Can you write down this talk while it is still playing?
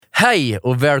Hej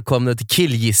och välkomna till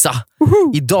Killgissa.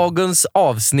 I dagens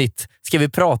avsnitt ska vi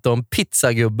prata om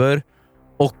pizzagubbar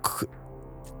och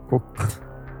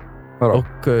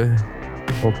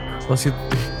vad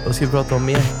ska vi prata om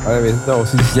mer? Ja, jag vet inte, det var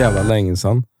så jävla länge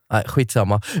sedan. Nej,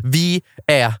 skitsamma. Vi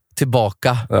är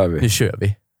tillbaka. Nu kör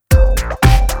vi.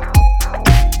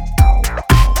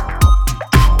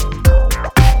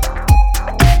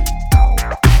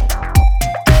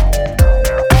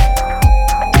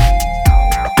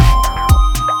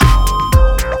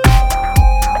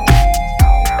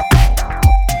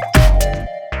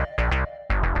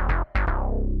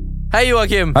 Hej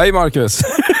Joakim! Hej Marcus!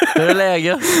 Hur är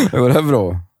läget? Jo, det är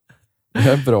bra. Det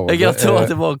är bra. Det är gött att vara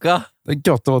tillbaka. Det är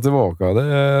gött att vara tillbaka. Det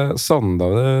är söndag.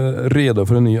 Det är redo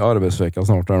för en ny arbetsvecka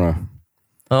snart här nu.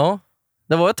 Ja,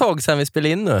 det var ett tag sedan vi spelade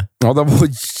in nu. Ja, det var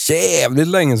jävligt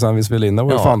länge sedan vi spelade in. Det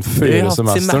var ju fan före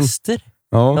semester.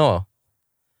 Ja.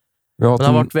 Vi har det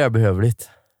har varit välbehövligt.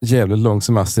 Jävligt lång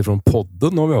semester från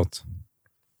podden har vi haft.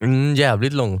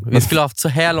 Jävligt lång. Vi skulle ha haft så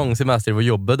här lång semester på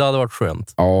jobbet. Det hade varit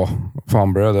skönt. Ja,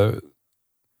 fan bra. Det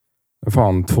är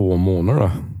fan 2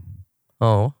 månader.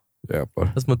 Ja. Jävlar.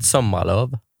 Det är som ett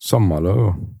sommarlöv.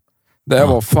 Sommarlöv. Det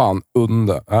var fan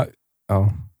under.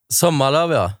 Ja.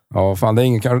 Sommarlöv, ja. Ja, fan det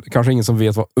är kanske ingen som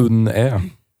vet vad unn är.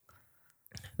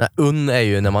 Nej, unn är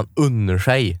ju när man unnar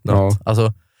sig något. Ja.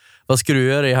 Alltså, vad ska du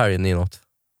göra i helgen i något?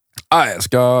 Jag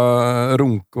ska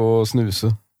runka och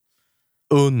snusa.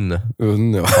 Unn,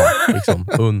 ja. Liksom,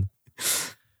 unn.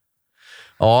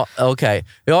 Ja, okej.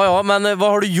 Ja, men vad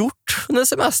har du gjort under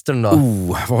semestern då?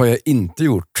 Vad har jag inte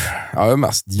gjort? Jag har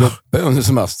mest jobbat under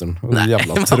semestern. Nej,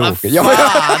 jävla men tråkigt.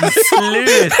 Fan,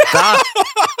 sluta!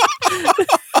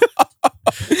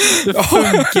 Det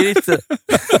funkar inte.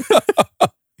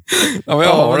 Ja, men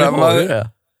jag har det.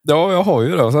 Ja, jag har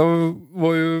ju det. Sen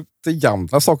var ju till Jämtland.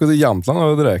 Jag stack till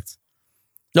Jämtland direkt.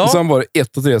 Ja. Och sen var det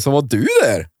 1 och 3, så var du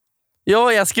där.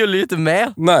 Ja, jag skulle ju inte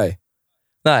med. Nej.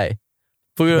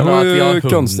 På grund av att vi har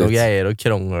hund och grejer och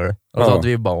krångel. Och så att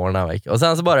vi är barn här veckan. Och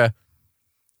sen så bara,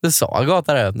 det sa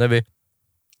Agatha det när vi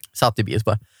satt i bil.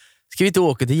 Bara, ska vi inte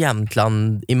åka till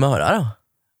Jämtland i Möra då?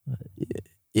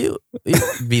 Jo,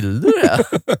 vill du det?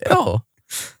 Ja.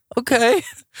 Okej.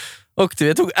 Och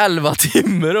det tog 11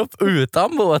 timmar upp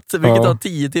utan båt. Vilket tar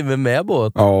 10 timmar med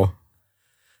båt. Ja.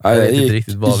 Det gick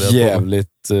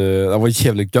jävligt, det var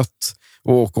jävligt gött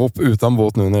att åka upp utan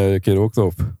båt nu när jag kunde åka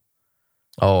upp.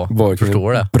 Ja, bara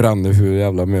förstår det. Brände hur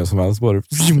jävla mycket som helst. Bara.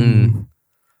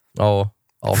 Ja,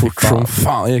 fort som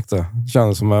fan gick det.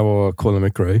 Kändes som jag var Colin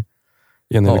McRae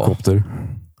i en helikopter.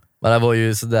 Men det var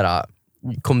ju sådär,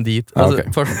 kom dit. Alltså,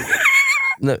 först...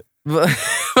 Nej,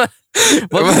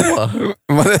 vadå?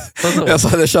 Jag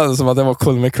sa det kändes som att jag var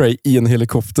Colin McRae i en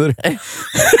helikopter.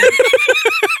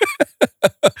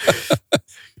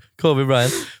 Kobe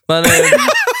Bryant. Men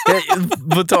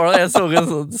jag såg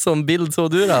en sån bild.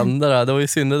 Såg du den? Det var ju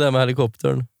synd det med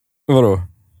helikoptern. Vadå?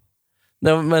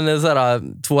 Men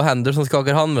såhär, 2 händer som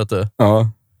skakar hand, vet du.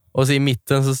 Ja. Och så i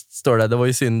mitten så står det var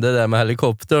ju synd det med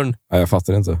helikoptern. Ja, jag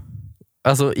fattar inte.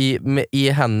 Alltså i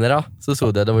händerna så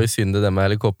stod det var ju synd det med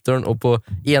helikoptern. Och på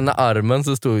ena armen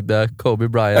så stod det Kobe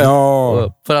Bryant. Ja.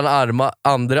 Och på den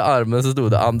andra armen så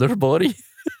stod det Anders Borg.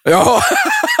 Ja.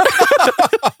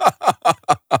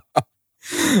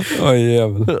 Oj,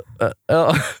 jävlar.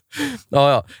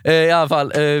 Ja. I alla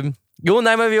fall.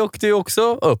 Men vi åkte ju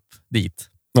också upp dit.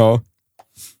 Ja.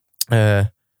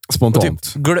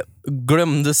 Spontant. Typ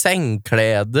glömde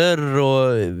sängkläder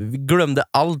och glömde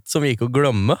allt som gick att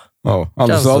glömma. Ja,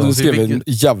 annars hade du skrivit en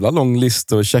jävla lång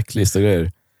lista och checklista och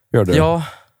grejer. Ja,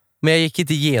 men jag gick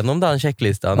inte igenom den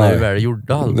checklistan när jag väl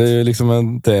gjorde allt. Det är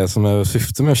liksom det som är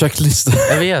syftet med checklistan.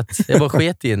 Jag vet, jag bara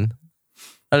sket in.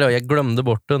 Eller jag glömde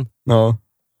bort den.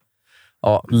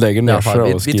 Ja, lägger ner sig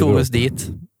och vi tog oss dit.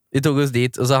 Vi tog oss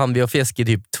dit och så hann vi och fiska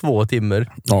typ 2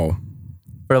 timmar. Ja.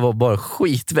 För det var bara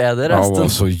skitväder resten. Ja, det var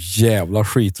så jävla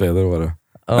skitväder var det.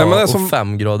 Ja, nej, men det är som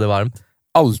 5 grader varmt.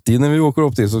 Alltid när vi åker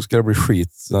upp dit så ska det bli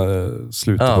skit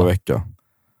slutet på vecka.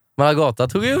 Men Agatha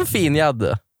tog ju en fin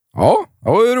gädde. Ja, det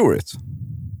var ju roligt.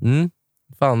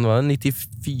 Fan, det var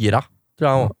 94 tror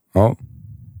jag. Ja,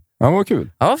 det var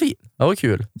kul. Ja, fin. Det var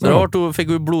kul. Så då fick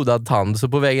vi blodad tand. Så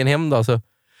på vägen hem då så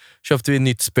köpte vi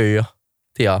nytt spö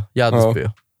till gäddspö.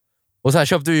 Ja. Och sen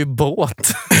köpte vi ju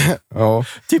båt. Ja.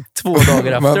 Typ 2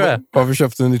 dagar efter det. Varför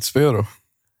köpte du nytt spö då?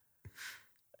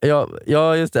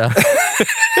 Ja, just det.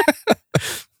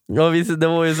 Det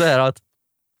var ju så här att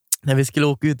när vi skulle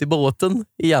åka ut i båten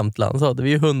i Jämtland så hade vi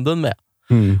ju hunden med.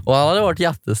 Och han hade varit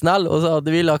jättesnäll och så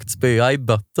hade vi lagt spöa i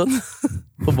botten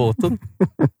på båten.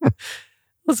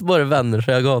 Och så bara vänder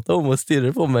sig Agatha om och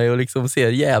stirrar på mig och liksom ser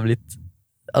jävligt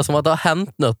som att det har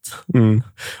hänt något.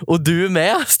 Och du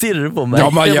med stirrar på mig. Ja,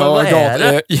 men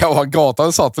jag var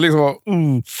gatan satt och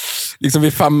liksom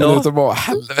vid 5 minuter bara,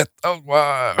 helvete.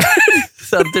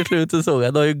 Sen till slut såg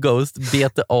jag, då har ju Ghost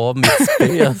bete av mitt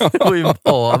spö. Och ju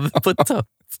av på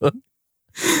toppen.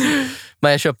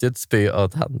 Men jag köpte ett spö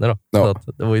åt henne då. Så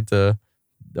att det var inte...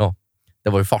 Ja, det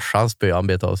var ju farsans spö han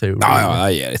bet av sig. Ja,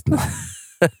 jag ger det.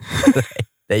 Nej,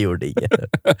 det gjorde inget.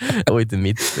 Det var inte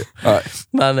mitt spö. Nej.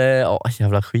 Men,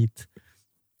 jävla skit.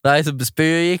 Nej, så spö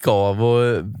gick av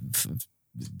och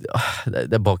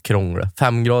det bara krånglade.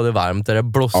 5 grader varmt och det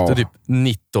blåste typ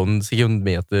 19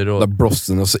 sekundmeter. Och... Det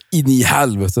blåste och så in i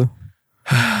helvete.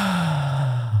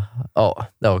 Ja,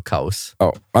 det var kaos.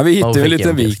 Ja, men vi hittade en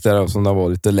liten vik där som det var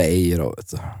lite lejer av.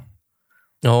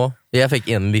 Ja, jag fick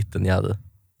en liten gädde.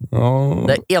 Ja.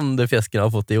 Det är enda fisken jag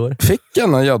har fått i år. Fick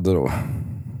en gädde då?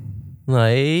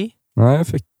 Nej. Nej, jag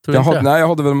fick. Jag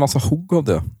hade väl en massa hugg av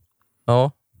det.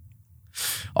 Ja.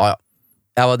 Ja.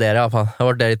 Jag var där i alla fall. Jag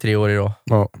har varit där i 3 år idag.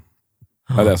 Ja.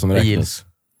 Det är det som räknas.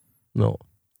 Ja,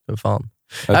 för fan.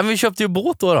 Men vi köpte ju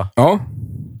båt då. Ja.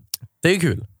 Det är ju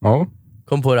kul. Ja.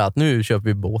 Kom på det att nu köper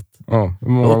vi båt. Ja. Hur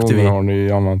många gånger har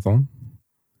ni använt den?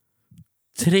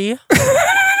 3.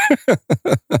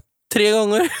 3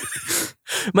 gånger.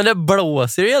 Men det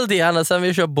blåser ju hela tiden. Sen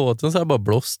vi köpt båten så har det bara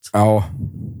blåst. Ja.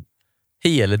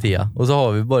 Hela tiden. Och så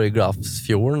har vi bara i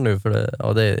Glafsfjorden nu. För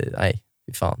det, nej,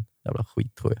 fan. Jävla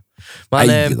skit tror jag.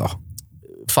 Men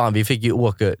fan, vi fick ju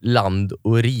åka land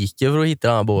och rike för att hitta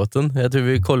den här båten. Jag tror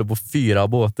vi kollade på 4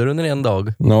 båtar under en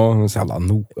dag. Ja, det är så jävla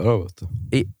noga, vet du.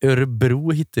 I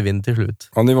Örebro hittade vi den till slut.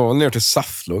 Ja, ni var väl ner till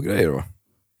Säffle och grejer då?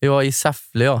 Ja, i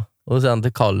Säffle, ja. Och sen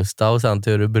till Karlstad och sen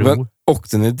till Örebro. Men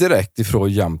åkte ni direkt ifrån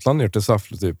Jämtland ner till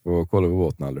Säffle typ och kollade på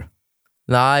båten, eller?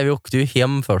 Nej, vi åkte ju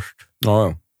hem först.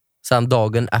 Ja. Sen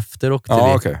dagen efter åkte vi.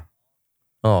 Ja, okej.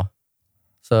 Ja.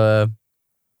 Så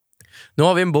nu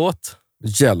har vi en båt.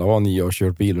 Jävlar vad ni har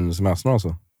kört bil under semestern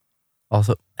alltså.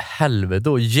 Alltså, helvete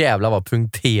då. Jävlar vad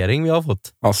punktering vi har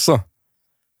fått. Alltså?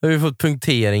 Vi har fått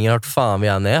punkteringar vart fan vi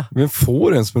än är. Vem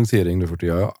får ens punktering nu för det?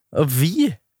 Ja,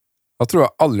 vi? Jag tror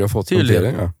jag aldrig har fått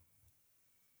punktering. Ja.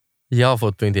 Jag har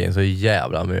fått punktering så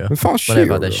jävla mycket. Men fan kör det är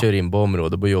bara att jag kör in på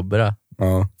området på jobbet.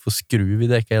 Ja. Får skruv i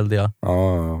däck LDA.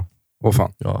 Ja. Vad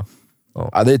fan. Ja,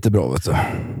 det är inte bra, vet du.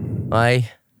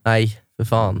 Nej, för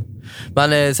fan.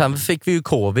 Men sen fick vi ju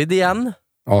covid igen.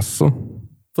 Alltså.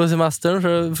 På semestern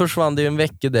så försvann det ju en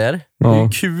vecka där. Det är ju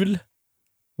kul.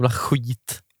 Det var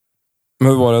skit. Men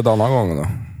hur var det denna gången då?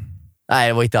 Nej,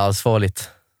 det var inte alls farligt.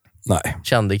 Nej.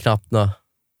 Kände knappt nå.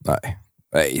 Nej,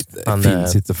 det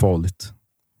finns inte farligt.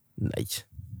 Nej.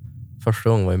 Första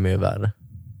gången var ju mycket värre.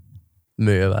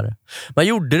 Mycket värre. Men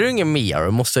gjorde du inget mer?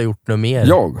 Du måste ha gjort något mer.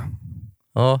 Jag?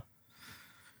 Ja.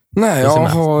 Nej, jag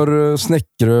har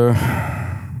snickre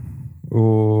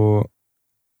och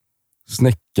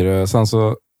snickre. Sen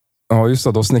så, ja just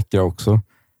det, då snickre också.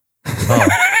 Ja.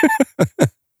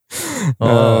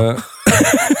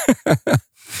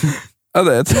 Jag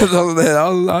vet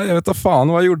inte fan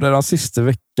vad jag gjorde den sista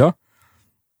veckan.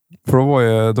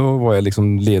 För då var jag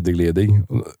liksom ledig.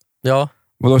 Ja.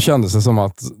 Och då kändes det som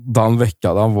att den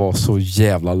veckan den var så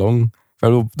jävla lång.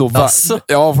 För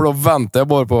då väntade jag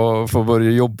bara på att få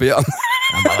börja jobba igen.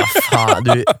 Men vad fan,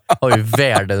 du har ju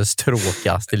världens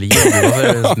tråkigaste liv. Du var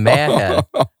ens med här.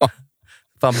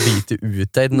 Fan, byter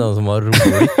ut dig till någon som har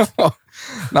roligt.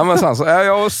 Nej, men sen så är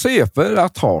jag CP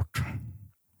rätt hårt.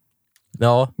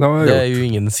 Ja, det är ju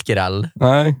ingen skräll.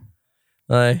 Nej.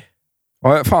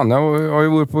 Ja, fan, jag har ju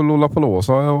varit på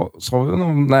Lollapalooza. Sa vi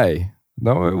någon? Nej.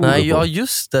 Nej, ja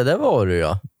just det var du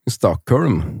ja. I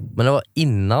Stockholm. Men det var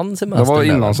innan semestern. Det var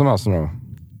innan semestern då.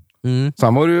 Mm.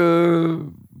 Sen var det ju...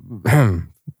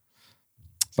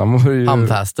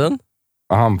 Hamnfesten.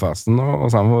 Ja, hamnfesten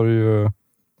och sen var det ju...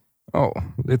 Ja,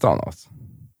 lite annat.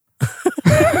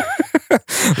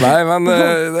 Nej,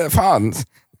 men fan.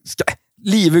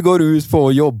 Livet går ut på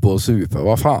att jobba och supa.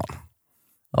 Vad fan?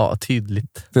 Ja,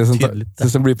 tydligt.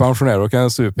 Tills jag blir pensionär och kan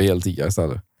jag supa hela tiden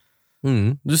istället.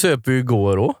 Du söper ju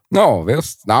igår då. Ja,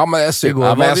 visst. Nej, men jag söp,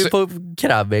 igår var vi på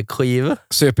krabbekskiv.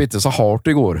 Söp inte så hårt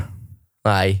igår.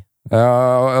 Nej.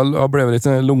 Jag blev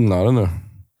lite lugnare nu.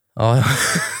 Ja,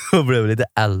 jag blev lite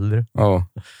äldre. Ja.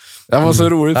 Det var så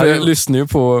roligt för jag lyssnade ju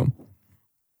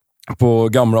på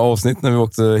gamla avsnitt när vi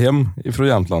åkte hem ifrån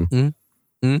Jämtland.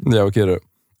 Det var okej.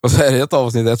 Och så är det ett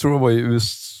avsnitt, jag tror det var i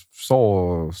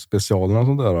USA-specialen och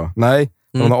sånt där. Nej,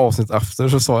 några avsnitt efter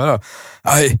så sa jag det.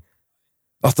 Nej,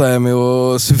 att det är med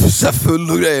att supa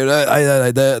full och grejer.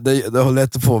 Nej, det håller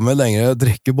inte på med längre. Jag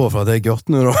dricker bara för att det är gott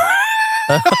nu då.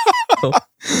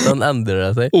 Den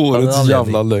ändrar sig. Årets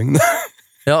jävla lögn.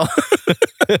 Ja.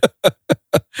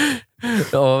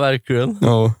 Ja, verkligen.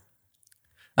 Ja.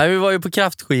 Nej, vi var ju på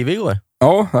kraftskiva igår.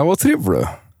 Ja, det var trevligt.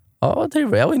 Ja, vad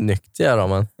trevligt. Jag var ju nykter då,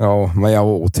 men... Ja, men jag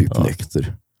var typ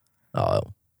nykter. Ja.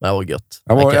 Men det var gött.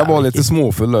 Jag var lite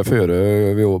småfull där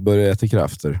före vi började äta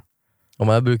krafter. Ja,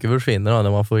 men jag brukar försvinna då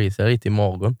när man får i sig lite i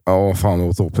magen. Ja, fan, jag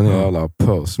åt upp en jävla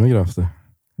pös med krafter.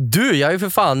 Du, jag har ju för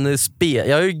fan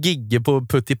jag har ju gigget på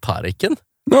Puttiparken.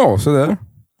 Ja, så där.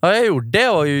 Ja, jag har gjort. Det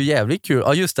var ju jävligt kul.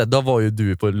 Ja, just det. Då var ju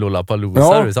du på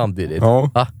Lollapalooza samtidigt.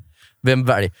 Ja. Vem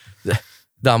välj?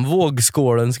 Den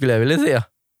vågskålen skulle jag vilja se.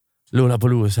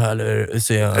 Lollapalooza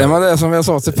eller Ja, men det är som jag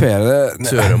sa till Per.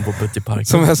 Sören på Puttiparken.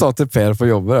 Som jag sa till Per på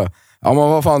jobbet. Ja, men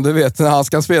vad fan, du vet, när han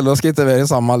ska spela ska inte vara i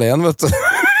samma län, vet du.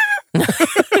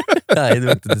 Nej, du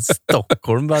vet inte.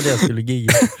 Stockholm hade jag skulle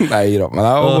gigga. Nej då, men det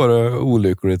var bara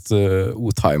olyckligt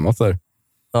otajmat där.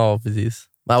 Ja, precis.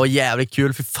 Men det var jävligt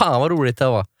kul. För fan vad roligt det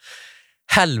var.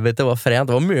 Helvete var fränt.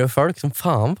 Det var mycket folk som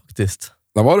fan faktiskt.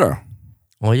 Det var det?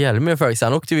 Det var jävligt mycket folk.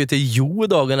 Sen åkte vi till Jo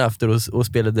dagen efter och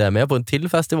spelade där med på en till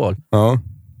festival. Ja.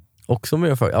 Också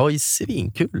mycket folk. Det var ju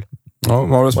svinkul. Ja,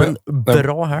 har du en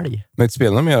bra helg. Men inte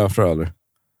spela mer för eller?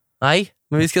 Nej,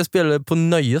 men vi ska spela på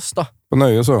Nöjes då. På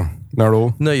Nöjes så? När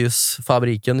då?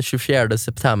 Nöjesfabriken 24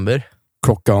 september.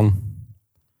 Klockan?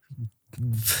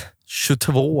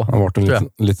 22. Det har varit en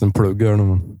liten plugg här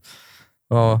nu.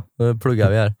 Ja, nu pluggar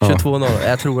vi här. 22.00.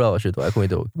 Jag tror det var 22, jag kommer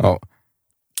inte ihåg. Ja.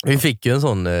 Vi fick ju en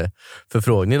sån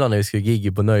förfrågning då när vi skulle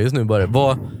gigga på Nöjes nu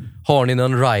bara. Har ni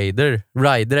någon rider?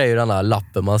 Rider är ju den här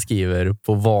lappen man skriver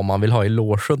på vad man vill ha i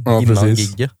logen innan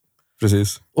gigget.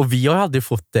 Precis. Och vi har aldrig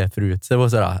fått det förut. Så det var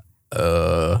sådär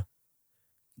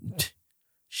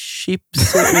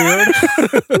chips och öl.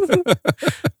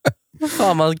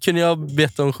 Fan, man kunde ju ha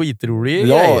bett om skitroliga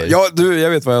grejer. Ja, du, jag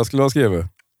vet vad jag skulle ha skrivit.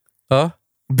 Ja?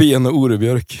 Ben och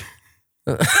Orebjörk.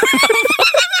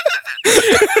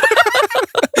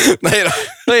 Nej då.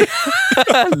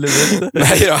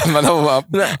 Nej då,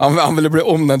 men han ville bli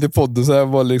omnämnd i podden så jag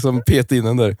var liksom pet in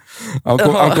den där.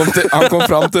 Han kom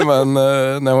fram till mig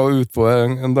när jag var ute på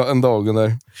en dag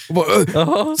där. Och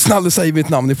bara, snälla säg mitt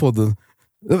namn i podden.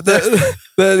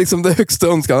 Det är liksom det högsta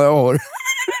önskan jag har.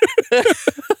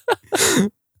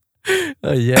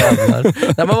 Ja, jävlar.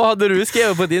 Nej, men vad hade du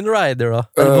skrivit på din rider då?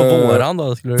 Eller på våran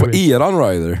då? Skulle på eran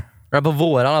rider? Ja, på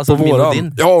våran, alltså på min våran. och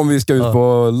din. Ja, om vi ska ut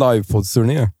på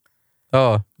livepods-turné.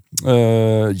 Ja.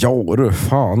 Ja du,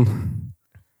 fan.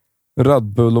 Red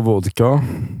Bull och vodka.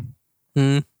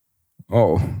 Mm.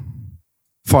 Ja.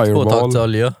 Fireball.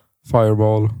 Tvåtaktsolja.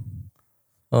 Fireball.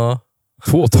 Ja.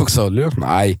 Tvåtaktsolja?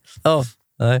 Nej. Ja,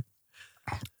 nej.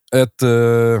 Ett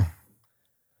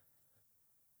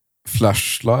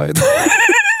flashlight.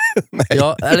 Nej.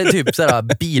 Ja, eller typ sådär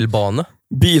bilbana.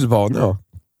 Bilbana, ja.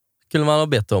 Skulle man ha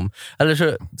bett om. Eller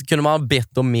så kunde man ha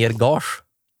bett om mer gage.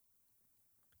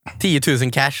 10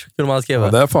 000 cash kunde man skriva.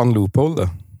 Ja, det är fan loophole det.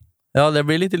 Ja, det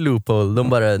blir lite loophole. De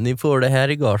bara, ni får det här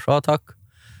i gage. Ja, tack.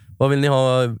 Vad vill ni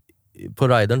ha på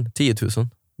ridern? 10 000.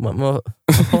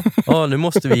 Ja, nu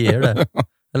måste vi ge det.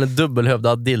 Eller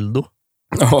dubbelhövdad dildo.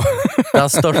 Ja. Den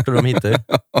största de hittar.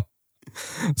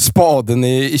 Spaden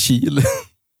i Kil.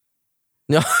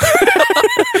 Ja.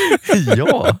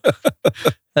 Ja.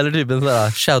 Eller typ en sån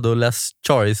där Shadowless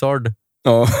Charizard.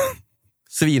 Ja.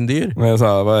 Svindyr. Men så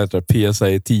här, vad heter det? PSA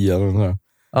 10 eller sådär.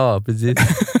 Ja, precis.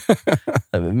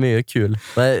 Mycket kul.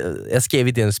 Men jag skrev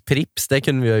inte ens Prips, det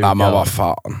kunde vi ha gjort. Ja, men vad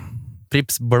fan.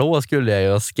 Prips blå skulle jag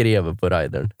ju ha skrivit på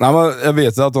ridern. Nej, men jag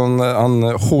vet att han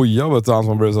Hoja, vet du, han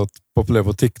som blev så populär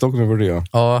på TikTok nu för det.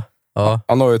 Ja.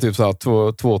 Han har ju typ så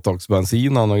här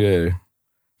tvåtaktsbensin och grejer.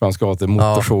 För han ska ha till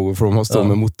motorsåg, för de har stått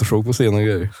med motorsåg på scenen och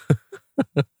grejer.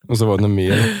 Och så var det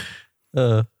mer.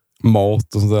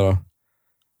 Mat och sådär.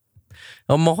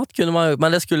 Ja, mat kunde man,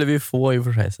 men det skulle vi få i och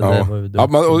för sig. Så det var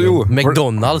ju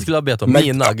McDonald's skulle ha bett om.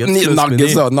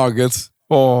 Nuggets.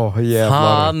 Åh, jävlar.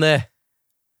 Fan.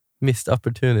 Missed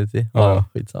opportunity. Ja,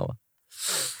 skitsamma.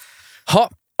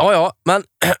 Ja, men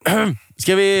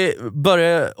ska vi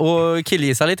börja och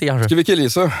killgissa lite kanske? Ska vi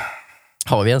killgissa?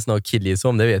 Har vi ens något killgissa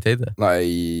om? Det vet jag inte.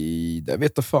 Nej, det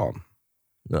vet jag fan.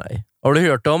 Nej. Har du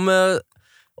hört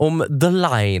om The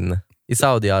Line i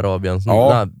Saudiarabien? Den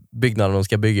här byggnaden de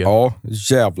ska bygga. Ja,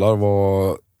 jävlar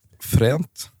vad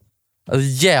fränt.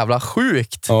 Alltså, jävla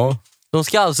sjukt. Ja. De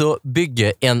ska alltså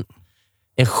bygga en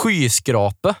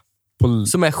skyskrapa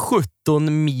som är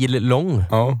 17 mil lång.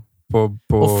 Ja.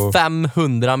 Och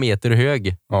 500 meter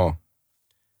hög. Ja.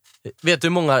 Vet du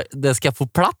hur många det ska få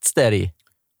plats där i?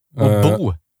 Och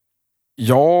bo?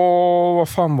 Ja, vad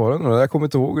fan var det nu? Jag kommer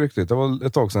inte ihåg riktigt. Det var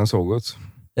ett tag sedan jag såg det.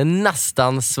 Det är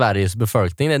nästan Sveriges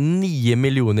befolkning. Det är 9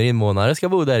 miljoner invånare ska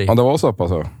bo där i. Ja, det var så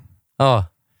pass. Ja.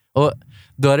 Och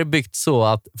Då är det byggt så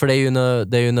att, för det är ju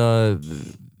en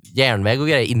järnväg och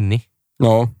grejer inne i.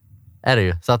 Ja. Är det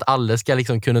ju. Så att alla ska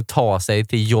liksom kunna ta sig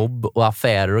till jobb och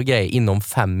affärer och grejer inom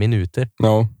 5 minuter.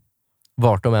 Ja.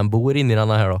 Vart de än bor in i den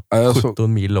här då.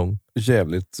 17 mil lång.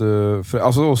 Jävligt.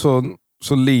 Alltså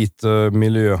så lite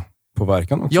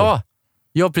miljöpåverkan också.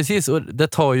 Ja, precis. Och det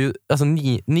tar ju alltså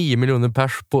 9 miljoner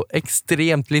pers på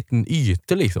extremt liten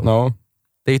yta liksom. Ja.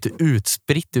 Det är ju inte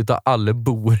utspritt utav alla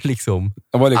bor liksom.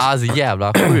 Det var liksom... Alltså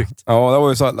jävla sjukt. Ja,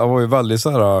 det var ju väldigt så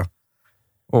här...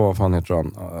 vad fan heter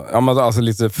han? Ja, men alltså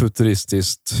lite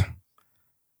futuristiskt.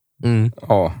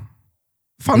 Ja.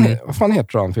 Vad fan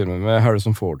heter han filmen med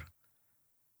Harrison Ford?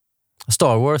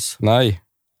 Star Wars? Nej.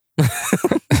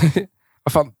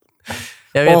 Vad fan?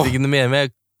 Jag vet inte mer,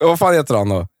 men vad fan heter han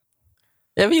då?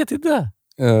 Jag vet inte.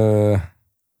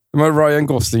 Men Ryan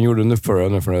Gosling gjorde en uppförare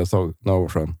nu för några år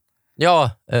sedan.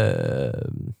 Ja.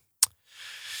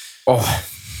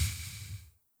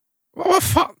 Vad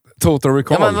fan? Total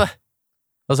Recall. Ja, men,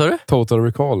 vad sa du? Total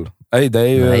Recall. Nej, det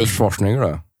är ju Schwarzenegger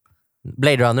då.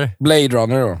 Blade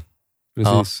Runner då.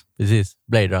 Precis. Ja, precis.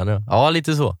 Blade Runner. Ja,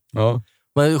 lite så. Ja.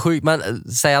 Men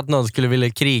säg att någon skulle vilja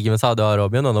kriga med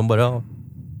Saudiarabien och de bara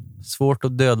svårt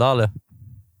att döda alla.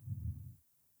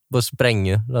 Bara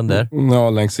spränga den där. Ja,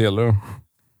 längs hela.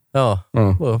 Ja,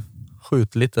 bara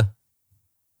skjut lite.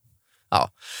 Ja.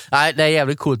 Nej, det är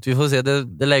jävligt coolt. Vi får se.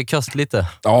 Det lär ju kosta lite.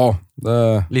 Ja.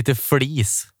 Lite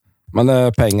flis.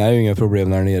 Men pengar är ju inga problem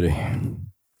där nere.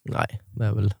 Nej, det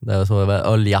är väl så. Det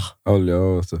är olja.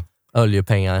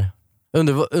 Oljepengar.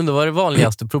 Undrar vad det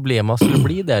vanligaste problemet skulle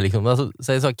bli där liksom. Alltså,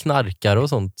 säg så knarkare och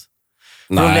sånt.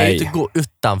 Nej. De lär ju inte gå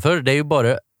utanför. Det är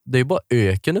ju bara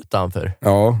öken utanför.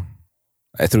 Ja.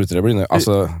 Jag tror inte det blir nu.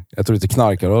 Alltså, jag tror inte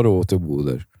knarkare har råd att bo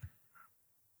där.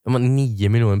 Men 9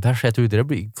 miljoner pers, jag tror inte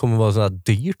det kommer vara så här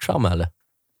dyrt samhälle.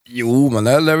 Jo, men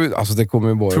det kommer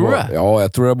ju bara... Tror du? Ja,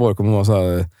 jag tror det bara kommer vara så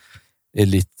här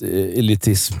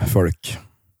elitism folk.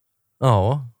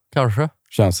 Ja, kanske.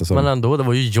 Känns det som. Men ändå, det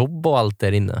var ju jobb och allt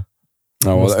där inne.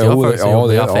 Men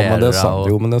det är sant.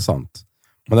 Jo, men det är sant.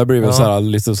 Men det blir väl så här,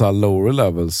 lite så här lower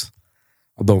levels.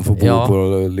 Att de får bo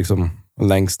på liksom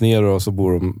längst ner och så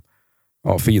bor de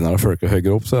finare folk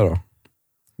högre upp så här då.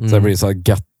 Så det blir så här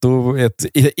ghetto.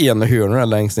 I ena hörnet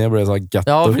längst ner blir det så här ghetto.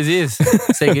 Ja, precis.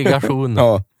 Segregation.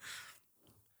 Ja.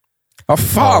 Vad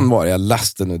fan var det jag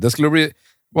läste nu? Det skulle bli...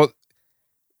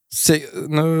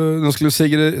 Nu skulle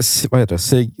segregera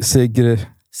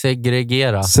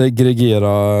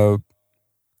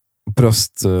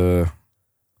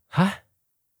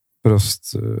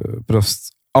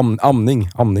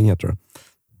amning heter det.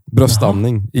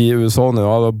 Bröstamning i USA nu.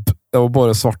 Det var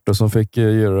bara svarta som fick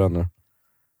göra det nu.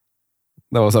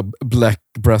 Det var så här Black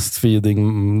Breastfeeding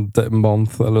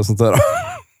Month eller sånt där.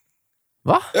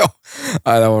 Va? Ja.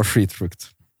 Nej, det var skitfrukt.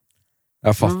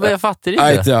 Jag fattar inte.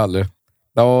 Nej, inte heller.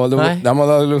 Det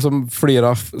var liksom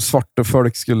flera svarta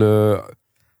folk skulle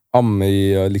amma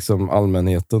i liksom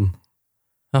allmänheten.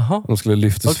 Jaha. De skulle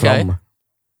lyftas fram.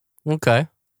 Okej.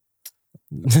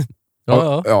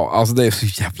 Ja, alltså det är så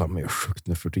jävla mer sjukt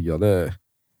nu för tiden.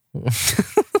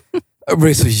 Jag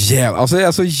blir så jävla... Alltså jag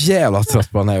är så jävla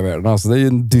trött på den här världen. Alltså det är ju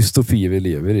en dystopi vi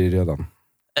lever i redan.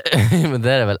 Men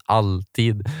det är väl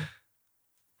alltid.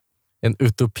 En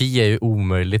utopi är ju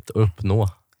omöjligt att uppnå.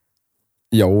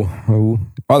 Jo.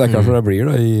 Ja, det kanske det blir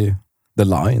det i The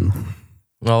Line.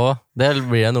 Ja, det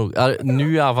blir det nog.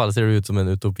 Nu i alla fall ser det ut som en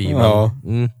utopi. Ja.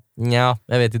 Ja,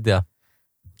 jag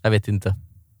vet inte.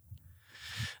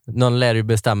 Någon lär ju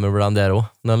bestämma bland det då.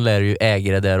 Någon lär ju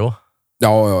äga det där då.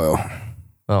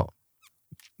 Ja.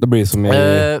 Det blir som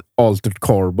i Altered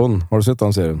Carbon. Har du sett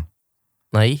den serien?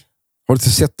 Nej. Har du inte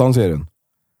sett den serien?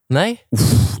 Nej.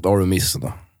 Då har du missat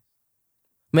det.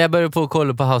 Men jag började på att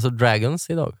kolla på House of Dragons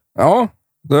idag. Ja,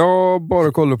 det har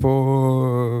bara kollat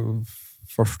på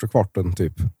första kvarten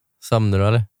typ. Somnar du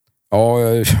eller? Ja,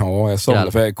 jag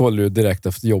somnade för jag kollade ju direkt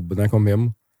efter jobbet när jag kom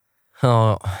hem.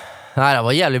 Ja. Nej, det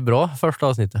var jävligt bra första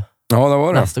avsnittet. Ja, det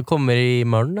var det. Nästa kommer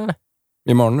imorgon eller?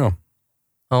 Imorgon, ja.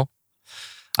 Ja.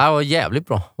 Det var jävligt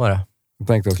bra, var det. Jag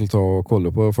tänkte jag skulle ta och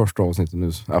kolla på första avsnittet nu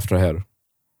efter det här.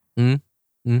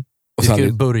 Vi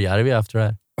skulle börja vi efter det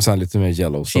här. Och sen lite mer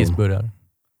Yellowstone. Cheeseburgare.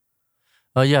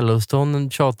 Ja, Yellowstone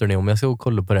tjatar ni om. Jag ska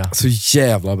kolla på det. Så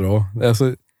jävla bra. Det är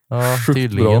så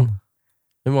tydligen. Bra.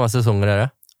 Hur många säsonger är det?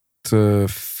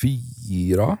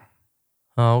 4.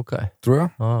 Ja, okej. Tror jag.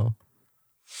 Ja.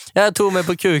 Jag tog mig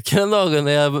på kuken en dag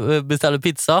när jag beställde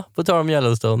pizza på tal om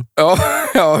Yellowstone. Ja,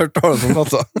 jag har hört talas om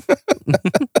pizza.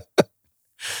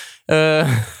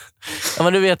 Ja,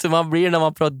 men du vet hur man blir när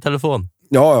man pratar i telefon.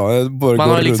 Ja, man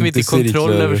har liksom inte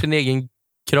kontroll över sin egen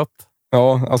kropp.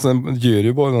 Ja, alltså den gör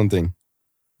ju bara någonting.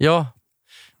 Ja,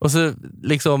 Och så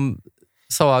liksom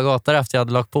sa Agatha efter jag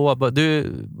hade lagt på, bara,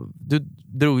 du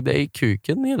drog dig i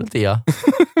kuken hela tiden.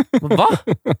 Va?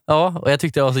 Ja, och jag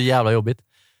tyckte det var så jävla jobbigt.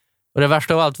 Och det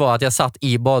värsta av allt var att jag satt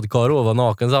i badkar och var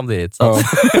naken samtidigt. Så att...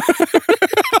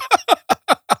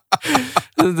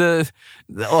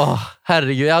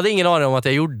 herregud, jag hade ingen aning om att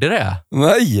jag gjorde det.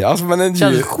 Nej, alltså men det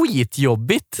kändes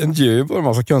skitjobbigt. En gör ju bara en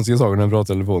massa konstiga saker när en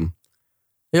pratar telefon.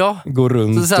 Ja. Går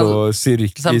runt sen, och i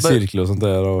cirklar och sånt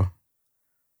där. Och...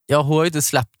 Ja, hon har ju inte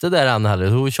släppt det där än heller.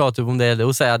 Hon tjatar om det.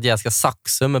 Hon säger att jag ska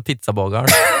saxa med pizzabagaren.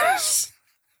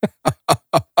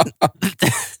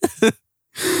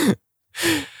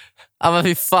 Ja, men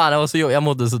fy fan, jag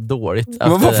mådde så dåligt.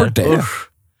 Men varför det? Usch.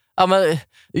 Ja, men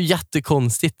det är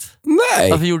jättekonstigt.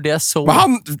 Nej. Varför gjorde jag så?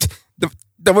 Men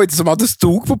det var inte som att det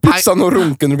stod på pizzan och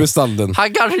runken när du beställde den.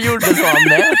 Han kanske gjorde så han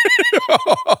med.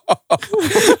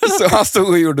 Så han stod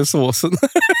och gjorde såsen.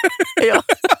 Ja.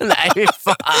 Nej, fy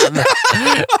fan.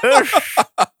 Usch.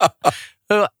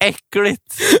 Det var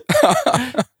äckligt.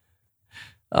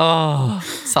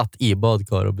 Satt i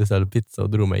badkar och beställde pizza och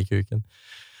drog mig i kuken.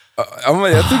 Ja,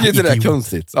 men jag tycker inte det är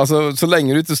konstigt. Alltså, så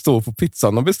länge du inte står på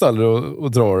pizzan och beställer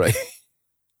och drar dig.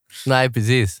 Nej,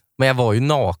 precis. Men jag var ju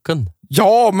naken.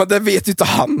 Ja, men det vet ju inte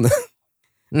han.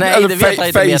 Nej, eller det vet jag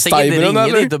inte. Men jag tänker inte ringa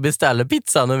dit och beställa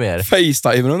pizza nu mer.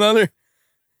 FaceTimer eller?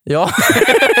 Ja.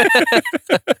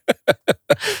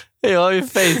 Jag har ju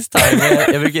FaceTime.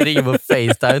 Jag brukar ringa på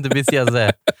FaceTime. Inte bli sen och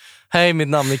säga: hej, mitt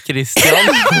namn är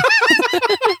Christian.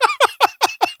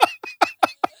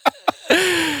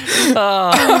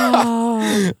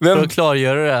 För att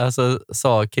klargöra det så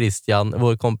sa Christian,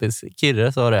 vår kompis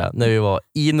Kirre sa det när vi var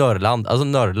i Norrland. Alltså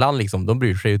Norrland liksom, de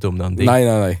bryr sig inte om någonting.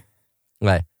 Nej.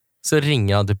 Så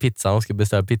ringer han till pizzan och ska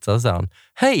beställa pizza och säger han: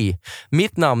 hej,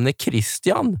 mitt namn är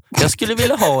Christian. Jag skulle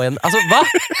vilja ha en... Alltså va?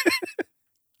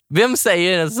 Vem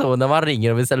säger det så när man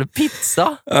ringer och beställer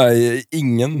pizza? Nej,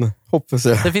 ingen, hoppas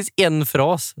jag. Det finns en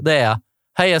fras, det är: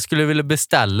 hej, jag skulle vilja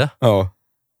beställa. Ja.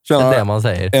 Tjena, det är det man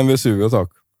säger. En Vesuvio, tack.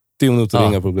 10 minuter,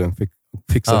 inga problem.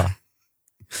 Fixa. Ja.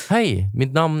 Hej,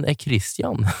 mitt namn är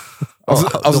Christian.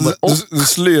 Alltså, du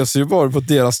slösar ju bara på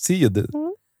deras tid.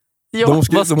 Ja,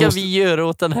 vad ska vi göra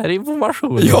åt den här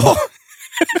informationen? Ja!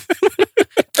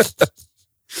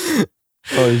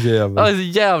 Oj, jävlar. Det är så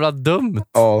jävla dumt.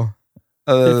 Ja,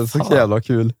 det är så jävla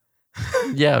kul.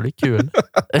 Jävligt kul.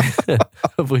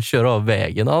 Jag får köra av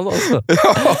vägen alltså.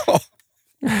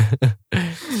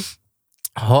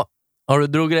 Ja. Har du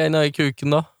drog grejerna i kuken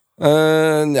då?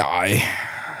 Nej.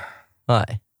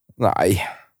 Nej.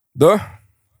 Du?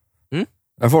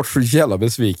 Jag har fått så jävla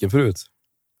besviken förut.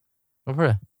 Varför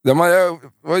det?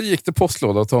 Jag gick till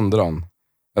postlåda och tömde den.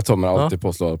 Jag tömmer alltid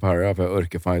postlåda på här för jag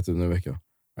orkar fan inte under en vecka.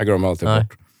 Jag glömmer alltid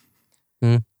bort.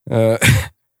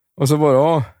 Och så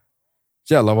bara,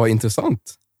 jävla vad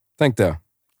intressant, tänkte jag.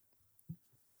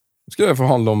 Nu ska jag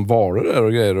förhandla om varor där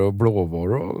och grejer och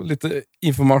blåvaror och lite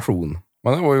information.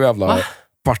 Men det var ju jävla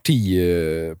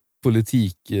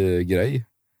partipolitik-grej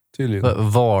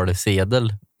tydligen.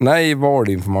 Valsedel? Nej,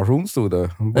 valinformation stod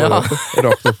det. Bara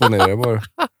rakt upp och ner bara.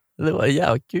 Det var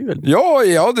jävligt kul. Ja,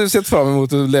 jag hade sett fram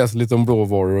emot att läsa lite om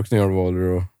blåvaror och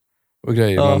knölvaror och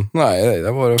grejer. Ja. Men nej,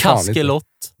 det var det fan inte.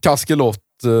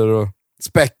 Kaskelotter och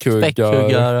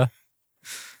späckhuggar.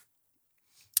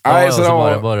 Nej, så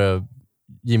var det bara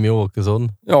Jimmy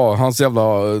Åkesson. Ja, hans jävla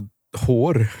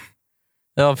hår.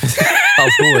 Ja, precis.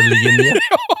 Hans hår ligger ner.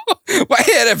 Vad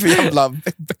är det för jävla...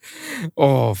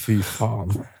 fy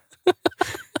fan.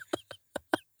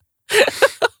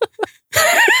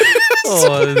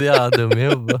 Det är dum i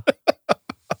huvudet.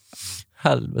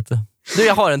 Helvete. Du,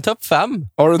 jag har en topp 5.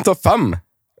 Har du en topp 5?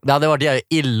 Det hade varit jävligt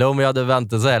illa om jag hade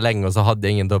väntat så här länge och så hade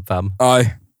jag ingen topp 5.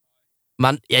 Nej.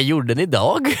 Men jag gjorde den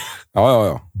idag.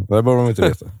 Ja. Det borde de inte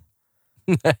veta.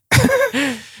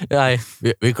 Nej,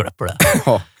 vi klipper det.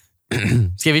 Ja.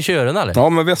 Ska vi köra den eller? Ja,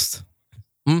 men visst.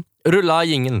 Rulla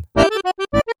jingeln.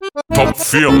 Topp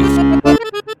 5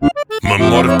 med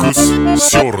Marcus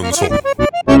Sörensson.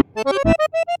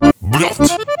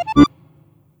 Blott.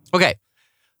 Okej.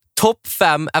 Topp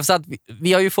 5, efter att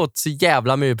vi har ju fått så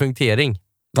jävla mycket punktering.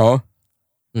 Ja.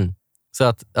 Så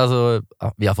att, alltså,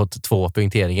 vi har fått 2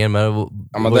 punkteringar, men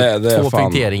det är 2 fan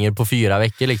punkteringar på 4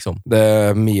 veckor liksom. Det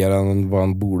är mer än vad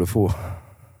han borde få.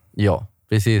 Ja,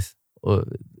 precis. Och,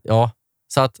 ja,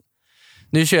 så att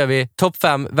nu kör vi topp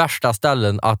 5 värsta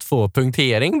ställen att få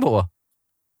punktering på.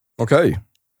 Okej.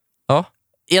 Ja,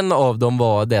 en av dem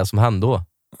var det som hände då.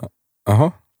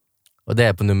 Aha. Och det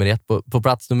är på nummer 1. På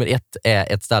plats nummer 1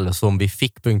 är ett ställe som vi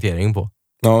fick punktering på.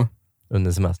 Ja.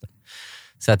 Under semestern.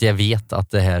 Så att jag vet att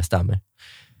det här stämmer.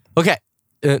 Okej,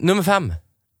 nummer 5.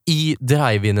 I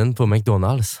drive-inen på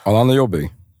McDonalds. Ja, han är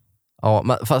jobbig.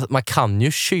 Ja, fast man kan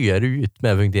ju köra ut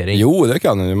med punktering. Jo, det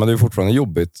kan ju, men det är fortfarande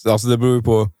jobbigt. Alltså det beror ju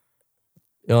på...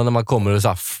 Ja, när man kommer och så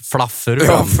här flaffer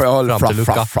fram till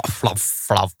luckan.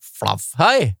 Flaff.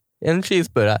 Hej! En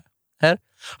cheeseburgare. Här.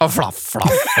 Ja, flaff.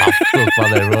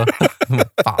 Man där,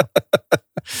 fan.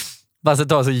 Fast det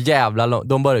tar så jävla långt.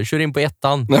 De bara kör in på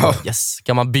ettan. Ja. Yes,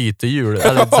 kan man byta hjul?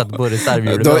 Eller sätta på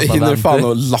reservhjulet? Då hinner fan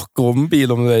att lacka om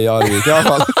bil om det är i Arvika i alla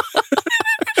fall.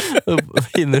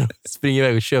 Hinner springa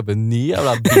iväg och köpa en ny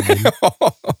jävla bil.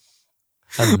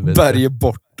 Bärga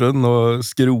bort den och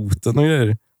skroten och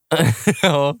grejer.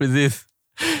 Ja, precis.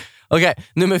 Okej,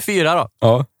 nummer 4 då.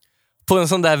 Ja. På en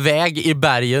sån där väg i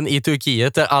bergen i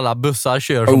Turkiet där alla bussar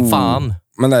kör som fan.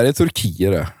 Men är det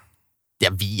Turkiet det?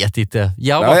 Jag vet inte.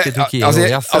 Jag har varit i Turkiet och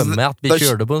jag för mig att vi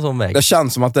körde på en sån väg. Det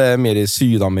känns som att det är mer i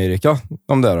Sydamerika,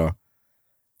 de där då.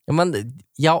 Ja, men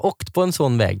jag har åkt på en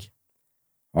sån väg.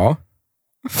 Ja.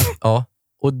 Ja,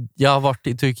 och jag har varit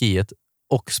i Turkiet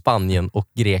och Spanien och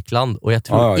Grekland. Och jag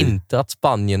tror inte att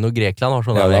Spanien och Grekland har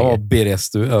såna vägar. Ja, vad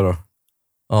berest du är då.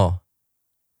 Ja.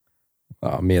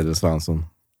 Ja, Medelsvensson.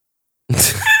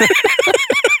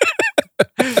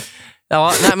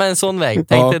 Ja, nej, men en sån väg.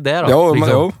 Tänk dig det då. Ja,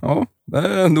 liksom. ja, det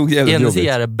är nog jävligt jobbigt. En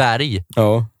sida är berg.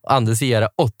 Ja. Andra sida är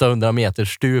 800 meter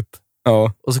stup.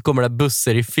 Ja. Och så kommer det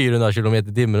bussar i 400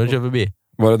 km/h och kör förbi.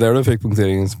 Var det där du fick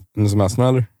punkteringen under semestern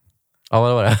eller? Ja,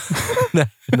 det var det.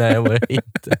 Nej, det var det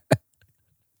inte.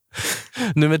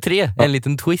 Nummer 3, en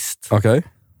liten twist. Okej.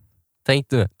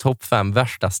 Tänk nu, topp 5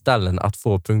 värsta ställen att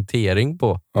få punktering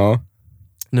på. Ja.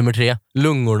 Nummer 3,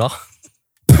 lungorna.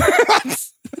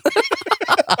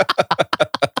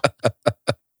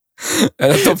 Är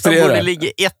det topp 3 det? Borde ligga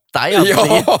etta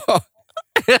egentligen. Ja.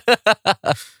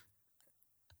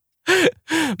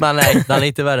 Men nej, den är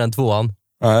inte värre än 2:an.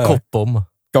 Koppom.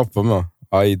 Koppom, ja.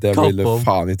 Aj, det ville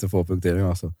fan inte få punktering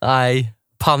alltså. Nej,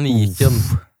 paniken.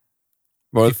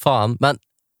 Fy fan, men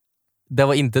det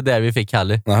var inte där vi fick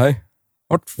heller. Nej.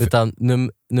 Utan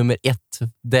nummer 1,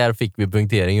 där fick vi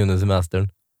punktering under semestern.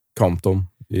 Compton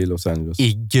i Los Angeles.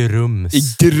 I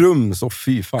Grums. Så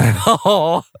fy fan.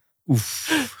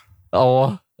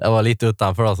 Ja, det var lite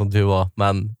utanför då, som tur var.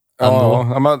 Men ändå.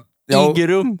 Ja, men, i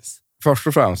Grums. Först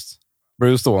och främst blir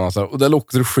du stående så här, och det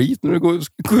luktar skit när du går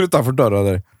utanför dörren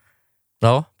där.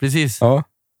 Ja, precis. Ja.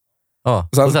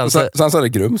 Sen så är det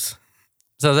Grums.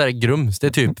 Sen så är det Grums. Det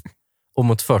är typ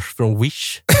om åt först från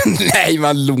Wish. Nej,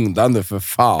 man lugnar nu för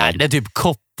fan. Nej, det är typ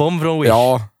Koppom från Wish.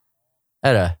 Ja.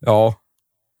 Är det? Ja.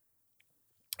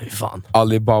 Hur fan?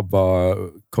 Alibaba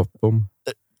Koppom.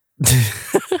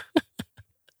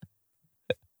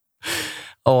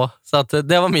 Ja, så att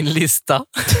det var min lista.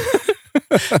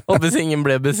 Hoppas ingen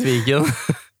blev besviken.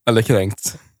 Eller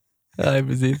kränkt. Nej,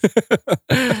 precis.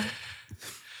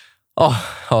 Ja.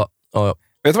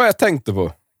 Vet du vad jag tänkte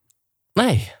på?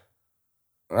 Nej,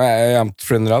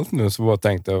 generellt nu så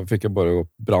tänkte jag, fick jag bara gå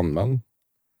brandman.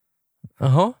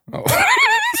 Jaha. Ja.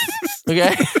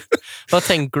 Okej. Vad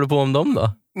tänker du på om dem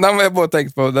då? Nej, men jag bara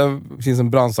tänkte på, det finns en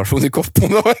brandstation i Koppom.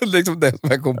 Det var liksom det som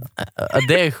jag kom.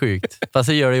 Det är sjukt. Fast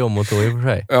jag gör det om och då i och för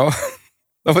sig. Ja.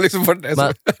 Det var liksom för det.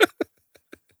 Men,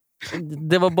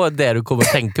 det var bara det du kom att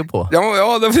tänka på.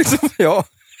 Ja, det var liksom, ja.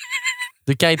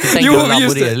 Du kan inte tänka att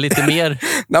laborera lite mer.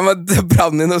 Nej, men det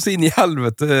brann oss in i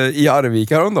helvete i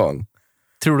Arvika häromdagen.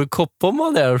 Tror du Koppom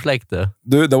var där och släckte?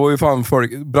 Du, det var ju fan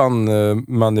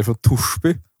brandmän från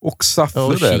Torsby och Säffle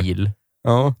där. Och Kil.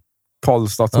 Ja.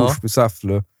 Karlstad, Torsby,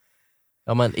 Säffle.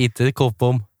 Ja, men inte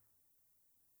Koppom.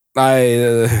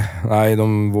 Nej,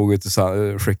 de vågade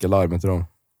inte skicka larmet till dem.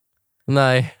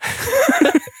 Nej.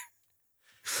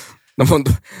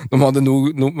 De hade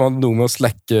nog med att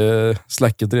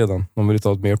släcket redan. De ville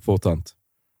ta ett mer påtänt.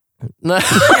 Nej.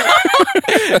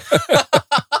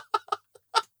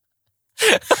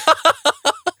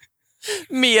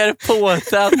 Mer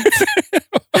påtänt.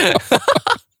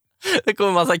 Det kommer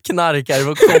en massa knarkare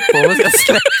på Koppom och ska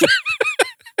släcka.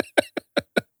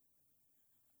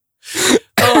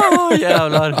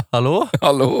 Jävlar. Hallå?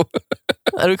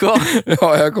 Är du kvar?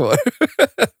 Ja, jag är kvar.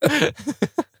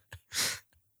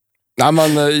 Nej,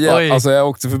 men alltså, jag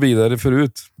åkte förbi där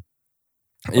förut.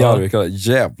 I Arvika.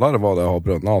 Jävlar vad det har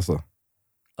brunnit alltså.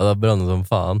 Ja, det har brunnit som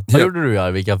fan. Vad gjorde du i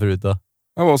Arvika förut då?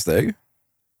 Jag var hos dig.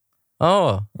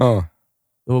 Ja.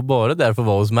 Det var bara därför att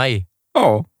vara hos mig.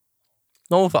 Ja.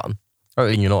 Nå fan. Jag har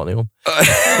ingen aning om.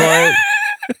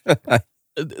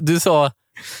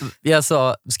 Jag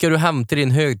sa, ska du hämta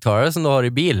din högtalare som du har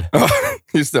i bil? Ja,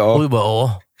 just det. Ja. Och du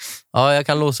bara, ja, jag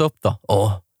kan låsa upp då.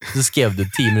 Så skrev du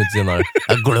 10 minuter senare,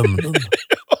 jag glömde dem.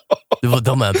 Du var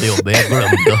dum här på jobbet, jag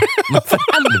glömde. Men för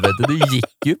helvete, du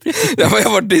gick ju precis. Ja, men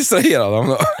jag var distraherad av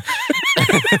då.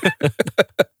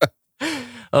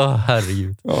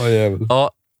 Herregud. Ja, jävel.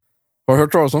 Ja. Har du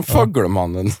hört talas om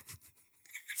Fågelmannen?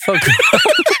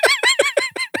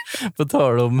 På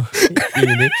tal om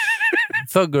ingenting.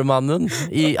 Fågelmannen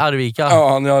i Arvika. Ja,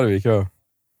 han är i Arvika.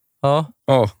 Ja.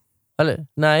 Ja. Eller,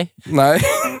 nej. Nej.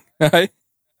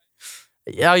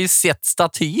 Jag har ju sett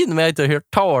statyn, men jag har inte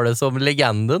hört talas om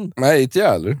legenden. Nej, inte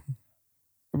jag heller.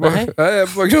 Jag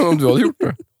bara glömde om du hade gjort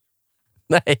det.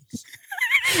 Nej.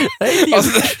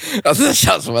 Alltså det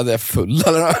känns som att jag är full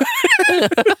eller något.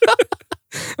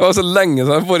 Det var så länge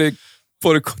sedan jag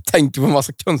får tänka på en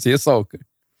massa konstiga saker.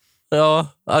 Ja,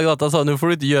 Agatha sa, nu får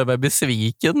du inte göra mig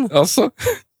besviken. Alltså,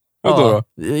 vadå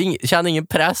då? Känner ingen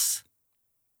press.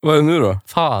 Vad är det nu då?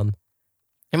 Fan.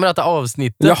 Jag menar att det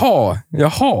avsnittet. Jaha.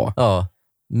 Ja.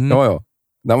 Mm. Ja.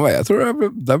 Jag tror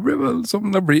det blir väl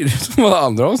som det blir som alla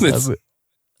andra avsnitt.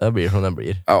 Det blir som det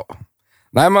blir. Ja.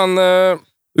 Nej men,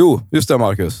 jo, just det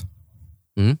Marcus.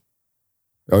 Mm.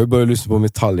 Jag har ju börjat lyssna på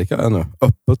Metallica ännu,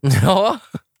 öppet. Ja,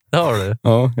 det har du.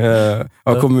 Ja,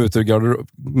 jag kom ut ur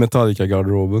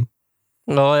Metallica-garderoben.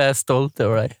 Ja, jag är stolt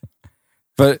över dig.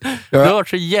 För du har varit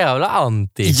så jävla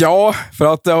anti. Ja,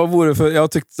 för att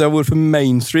jag tyckte det var för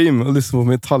mainstream att lyssna på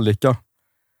Metallica.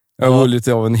 Jag var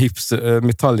lite av en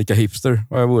Metallica-hipster.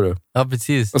 Jag vore. Ja,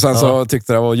 precis. Och sen så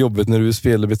tyckte jag det var jobbigt när du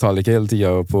spelade Metallica hela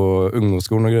tiden på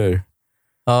ungdomsskolan och grejer.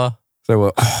 Ja. Så jag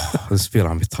var, nu spelar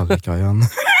han Metallica igen.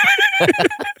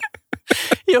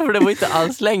 Ja, för det var inte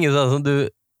alls länge sedan som du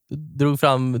drog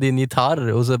fram din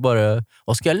gitarr och så bara,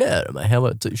 vad ska jag lära mig? Jag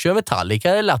bara, kör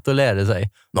Metallica, det är lätt att lära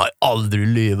sig. Nej, aldrig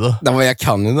livet. Jag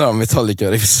kan ju några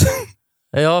Metallica-riffs.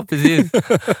 Ja, precis.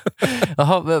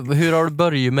 Jaha, hur har du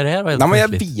börjat med det här? Nej, men jag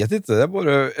vet inte.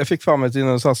 Jag fick fram ett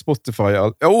inom Spotify.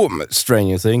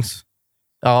 Stranger Things.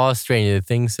 Ja, Stranger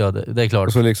Things, ja, det är klart.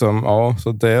 Och så liksom,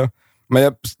 så det.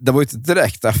 Men det var inte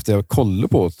direkt efter jag kollade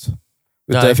på det.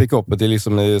 Utan jag fick upp det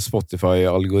liksom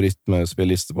Spotify-algoritmer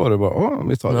spellistor bara.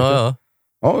 Metallica.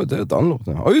 Ja, det är den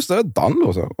låten. Ja, just det, är den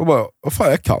låten. Och bara, vad fan,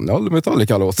 jag kan ju alla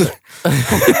Metallica-låter.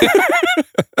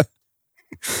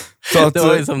 Det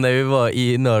var ju som när vi var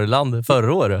i Norrland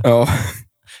förra året. Ja.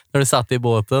 När du satt i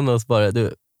båten och så bara,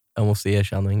 jag måste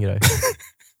erkänna en grej.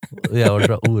 Och jag var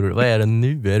så orolig. Vad är det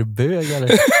nu? Är det bög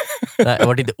eller? Nej, jag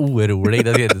var inte orolig,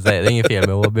 det ska jag inte säga. Det är inget fel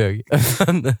med att vara bög.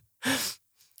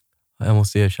 Jag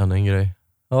måste erkänna en grej.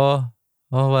 Ja,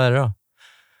 vad är det då?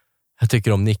 Jag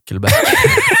tycker om Nickelback.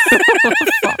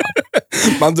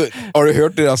 Men du, har du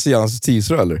hört deras senaste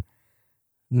teaser eller?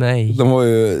 Nej. De var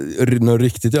ju något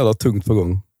riktigt jävla tungt på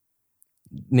gång.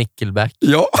 Nickelback?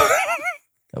 Ja.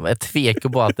 Jag tvekar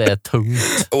på att det är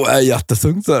tungt. Och är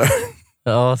jättetungt så här.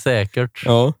 Ja, säkert.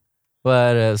 Ja. Vad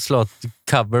är det?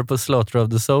 Cover på Slaughter of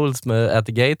the Souls med At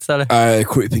the Gates eller? Nej,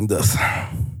 Creeping Death.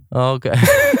 Ja, okej.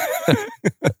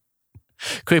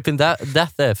 Creeping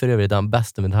Death är för övrigt den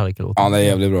bästa Metallica-låten. Ja, det är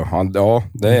jävligt bra. Ja,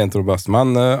 det är inte det bästa.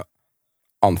 Men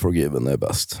Unforgiven är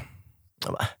bäst.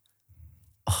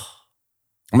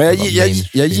 Men jag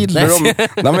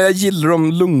gillar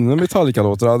de lugna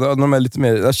Metallica-låtarna. De är lite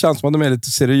mer, det känns som att de är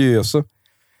lite seriösa.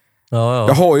 Ja.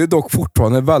 Jag har ju dock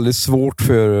fortfarande väldigt svårt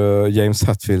för James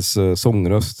Hetfields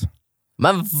sångröst.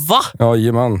 Men va? Ja,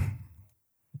 jajamän.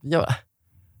 Ja.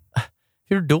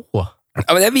 Hur då?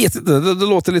 Ja, men jag vet inte, det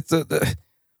låter lite...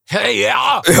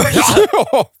 Ja!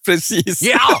 Ja, precis.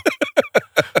 Ja!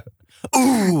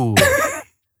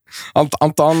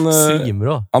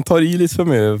 Han tar i lite för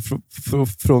mig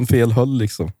från fel håll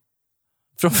liksom.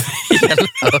 Från fel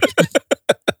håll?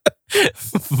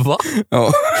 Va?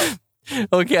 Ja.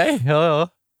 Okej, ja.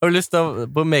 Har du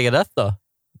lyssnat på Megadeth då?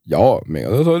 Ja,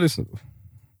 Megadeth har jag lyssnat på.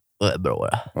 Det är bra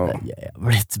det. Ja. Det är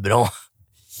jävligt bra.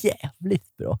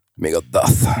 Jävligt bra.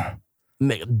 Megadeth.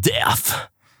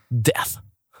 Death.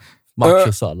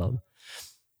 Machosallad.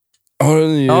 Har du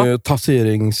en ny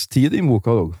tatueringstid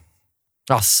inbokad då?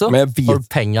 Asså? Men har du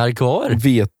pengar kvar?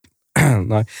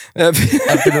 Nej.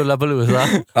 Efter Lollapalooza?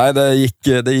 Nej, det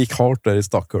gick hårt där i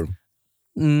Stockholm.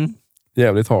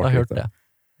 Jävligt hårt. Jag har hört det.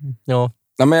 Ja.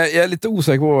 Nej, men jag är lite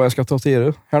osäker på vad jag ska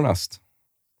tatuera härnäst.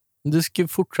 Du ska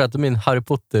fortsätta min Harry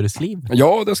Potter-sliv.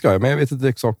 Ja, det ska jag, men jag vet inte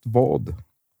exakt vad.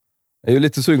 Jag är ju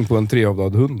lite sugen på en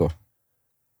trehavdad hund då.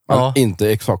 Men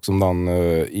inte exakt som den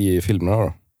i filmerna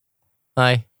då.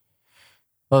 Nej.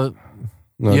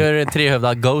 Gör en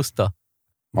trehövdad Ghost då?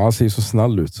 Han ser så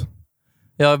snäll ut.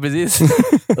 Ja, precis.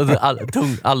 Och så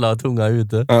alla har tunga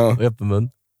ute och öppen mun.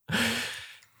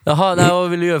 Jaha, vad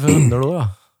vill du göra för hundar då?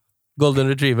 Golden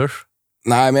Retrievers?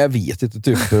 Nej, men jag vet inte.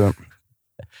 Typ...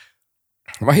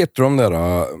 vad heter de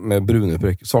där med bruna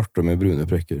prickar? Svarta med bruna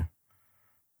prickar.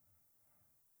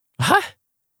 Hä?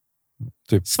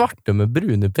 Typ. Svarta med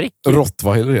bruna prickar?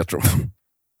 Rottweiler heter de.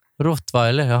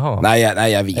 Rottweiler, jaha.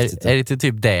 Nej, jag vet inte. Är det inte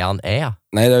typ det han är?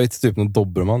 Nej, det är inte typ någon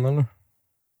dobermann eller?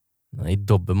 Nej,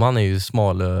 dobermann är ju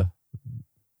smal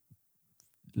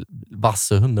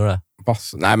vasse hundar det.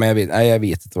 Nej, men jag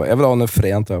vet inte vad. Jag vill ha en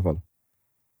fränt i alla fall.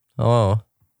 Ja.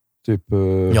 Typ...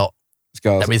 Ja,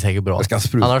 det blir säkert bra.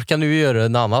 Annars kan du göra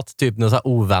en annat, typ något så här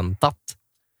oväntat.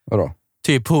 Vadå?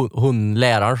 Typ hon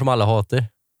läraren som alla hatar.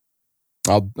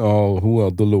 Ja, hon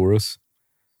är Dolores.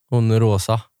 Hon är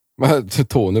rosa. Men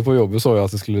Tony på jobbet sa ju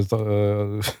att jag skulle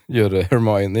göra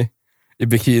Hermione i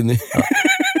bikini.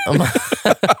 Ja.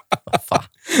 Fan.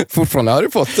 Fortfarande Harry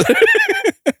Potter.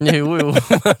 Jo.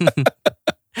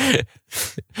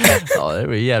 Ja, det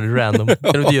blir jävligt random.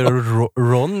 Kan du inte göra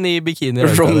Ron i bikini?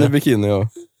 Ron i bikini, ja.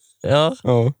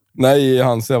 Ja. Nej,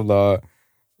 hans jävla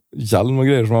hjälm och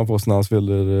grejer som han får när han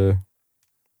spelar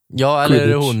ja, eller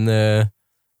Quidditch. Hon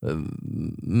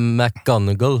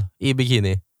McGonagall i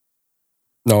bikini.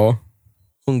 Ja.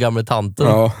 Hon gamla tanten.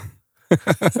 Ja.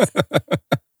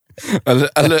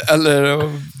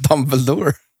 eller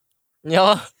Dumbledore.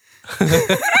 Ja.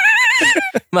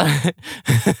 Men,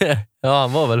 ja,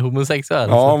 han var väl homosexuell.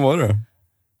 Ja, han var det.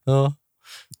 Ja.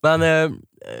 Men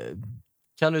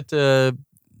kan du inte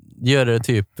göra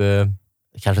typ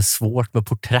kanske svårt med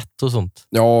porträtt och sånt?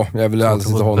 Ja, jag vill helst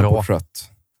inte ha någon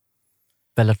porträtt.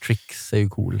 Bellatrix är ju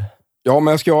cool. Ja,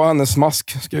 men jag ska ha hennes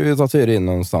mask. Ska vi tatuera in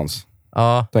någonstans?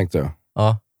 Ja. Tänkte jag.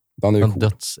 Ja. Den är ju en cool.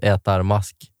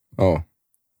 dödsätarmask. Ja.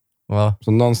 Ja.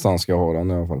 Så någonstans ska jag ha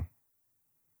den i alla fall.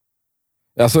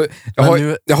 Alltså,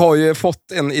 jag har ju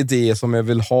fått en idé som jag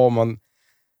vill ha, men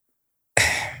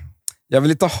jag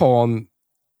vill inte ha en...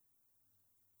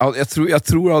 Jag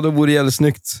tror att det vore jävligt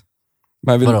snyggt.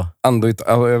 Men jag vill ändå inte...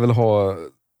 Jag vill ha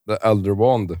the elder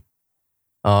band.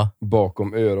 Ja.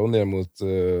 Bakom öron ner mot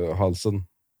halsen.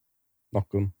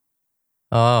 Nacken.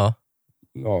 Ja.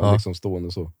 Ja, liksom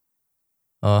stående så.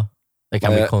 Ja, det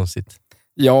kan bli konstigt.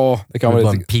 Ja, det kan bli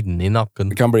lite... en pinne i nacken.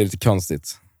 Det kan bli lite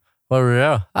konstigt. Vad är det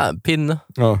då? En pinne.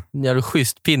 Ja. En jävla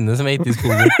schysst pinne som jag hittade i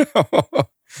skogen.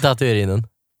 Tatuera in den.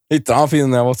 Hittade han fin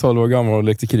när jag var 12 år gammal och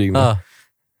lekte krig med. Ja.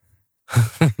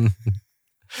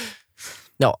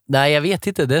 Ja, nej jag vet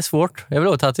inte. Det är svårt. Jag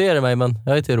vill tatuera mig, men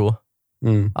jag är inte råd.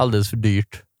 Alldeles för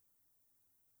dyrt.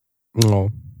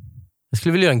 Ja. Jag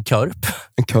skulle vilja göra en körp.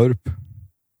 En körp?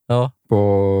 Ja.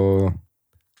 På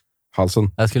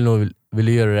halsen? Jag skulle nog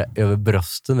vilja göra det över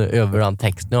brösten nu. Över den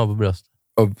texten jag har på bröstet.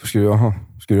 Skulle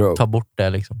jag ta bort det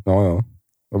liksom. Ja.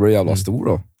 Det blir jävla stor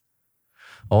då.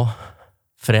 Ja.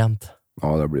 Fränt.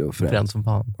 Ja, det blir fränt. Fränt som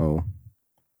fan. Ja.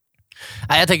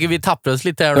 Nej, jag tänker vi tappar oss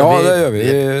lite här nu. Ja, det gör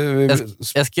vi.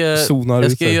 Jag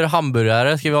ska göra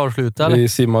hamburgare. Ska vi avsluta eller? Vi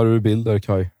simmar ur bild där,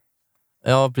 Kaj.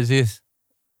 Ja, precis.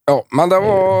 Ja, men det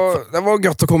var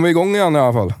gött att komma igång igen i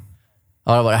alla fall.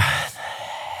 Ja, det var det.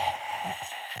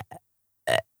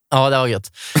 Ja, det var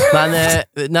gött. Men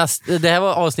det här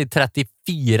var avsnitt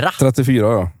 34. 34,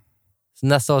 ja. Så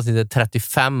nästa avsnitt är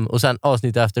 35 och sen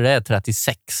avsnittet efter det är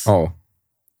 36. Ja.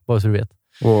 Bara så du vet.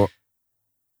 Och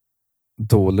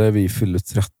då lär vi fylla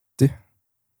 30.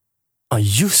 Ja,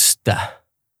 just det.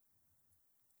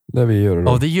 Lär vi göra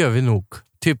då. Ja, det gör vi nog.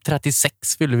 Typ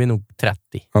 36 fyller vi nog 30.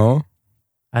 Ja.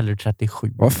 Eller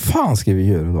 37. Vad fan ska vi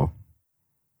göra då?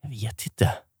 Jag vet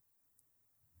inte.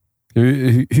 Ska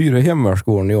vi hyra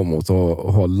hemvärdsgården i Åmåt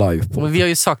och ha live på? Men vi har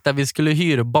ju sagt att vi skulle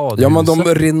hyra badhuset. Ja, men de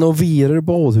renoverar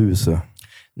badhuset.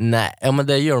 Nej, ja, men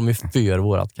det gör de ju för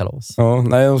vårat kalas. Ja,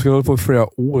 nej, de ska hålla på i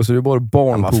flera år, så det är bara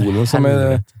barnpoolen som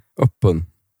är öppen.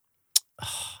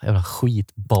 Jävla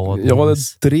skitbadhus. Ja, det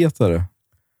dretar det.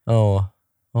 Ja,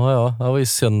 det var ju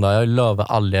söndag. Jag lovar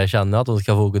alla jag känner att de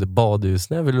ska få gå till badhus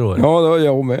när jag vill då. Ja, det var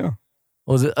jag med.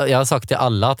 Och jag har sagt till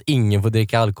alla att ingen får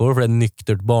dricka alkohol för det är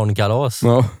nyktert barnkalas.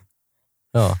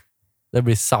 Ja. Det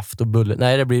blir saft och bulle.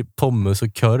 Nej, det blir pommes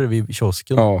och korv i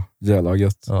kiosken. Ja, jävla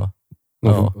gött. Ja.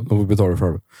 De får betala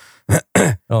för det.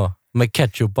 Ja, med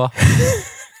ketchup.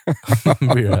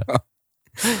 Blir det.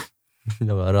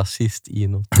 Jag var rasist i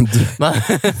något.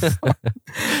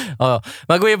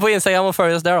 Men gå in på Instagram och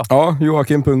följ oss där då. Ja,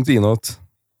 Joakim.inåt.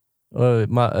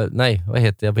 Nej, vad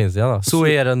heter jag på Instagram då? Så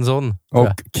är en sån.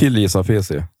 Och Killgissa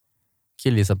PC.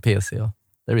 Killgissa PC, ja.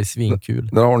 Det blir svinkul.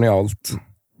 Där har ni allt.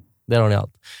 Där har ni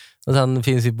allt. Och sen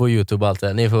finns vi på YouTube och allt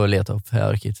det. Ni får leta upp. Jag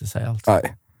orkar inte säga allt.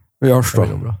 Nej, vi hörs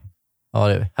då. Bra. Ja,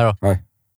 det är vi. Hej då. Hej.